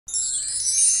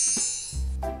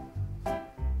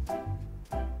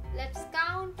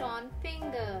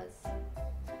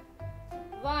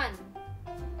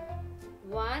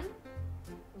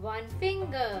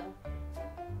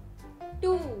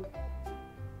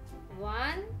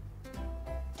1,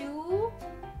 2,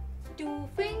 2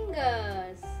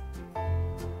 fingers.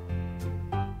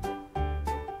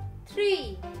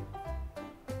 3,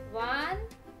 1,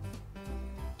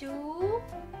 2,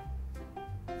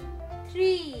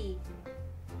 3,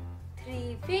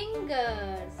 3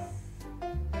 fingers.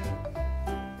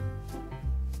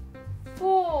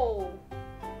 4,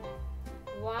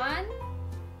 1,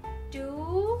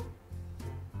 2,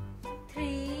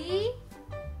 3,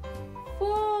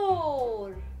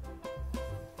 4,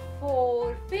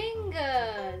 4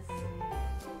 fingers.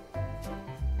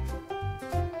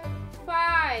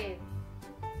 5,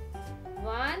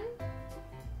 1,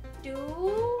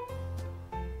 2,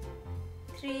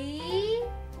 3,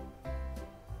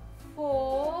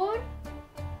 4,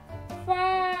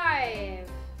 5,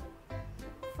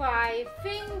 5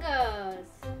 fingers.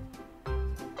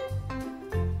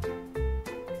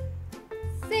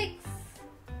 6,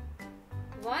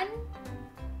 1,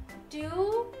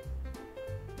 2,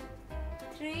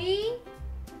 3,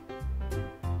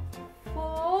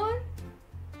 4,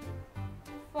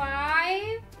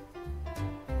 5,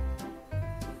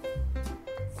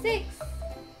 6,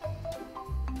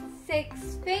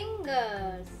 6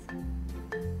 fingers.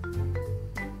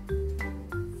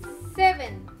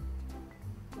 7,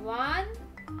 1,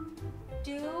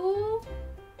 2,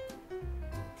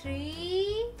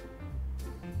 3,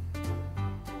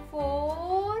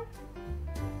 4,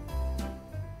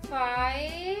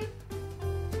 5,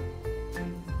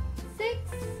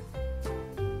 6,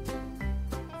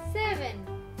 7,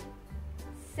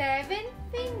 7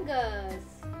 fingers.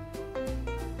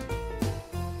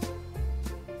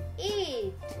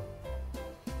 8,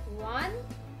 1,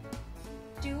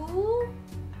 2,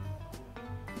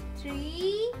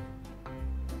 3,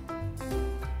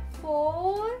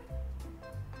 4,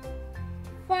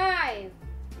 5,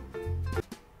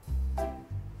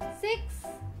 6,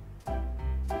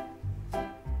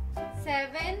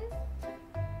 7,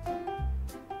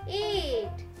 8,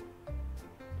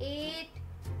 8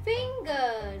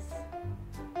 fingers.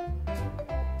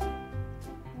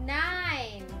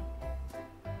 9,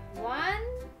 1,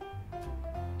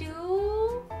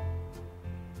 2,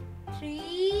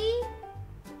 3,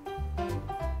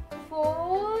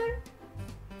 4,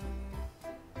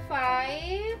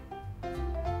 5,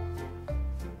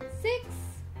 6,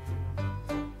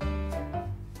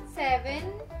 7,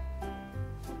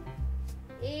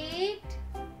 8,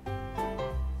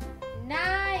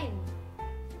 9,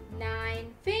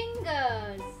 9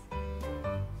 fingers.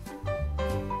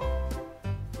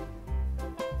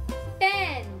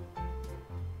 10,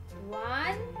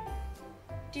 1,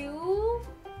 2,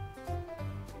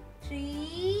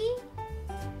 3,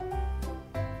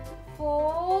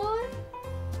 4,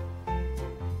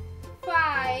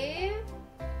 5,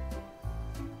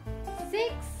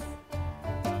 6,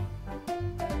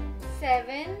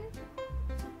 7,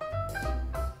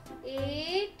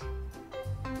 8,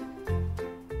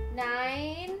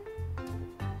 9,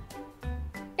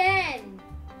 10.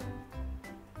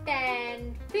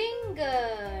 10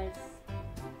 fingers.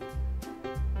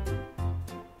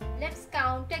 Let's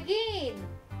count again.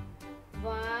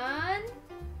 1,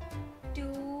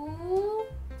 2,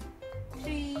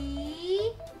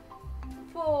 3,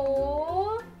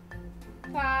 4,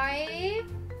 5,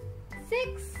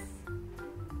 6,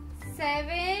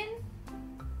 7,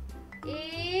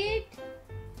 8,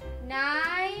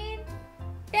 9,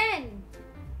 10.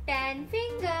 10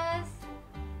 fingers.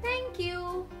 Thank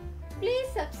you. Please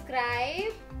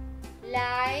subscribe,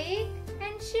 like,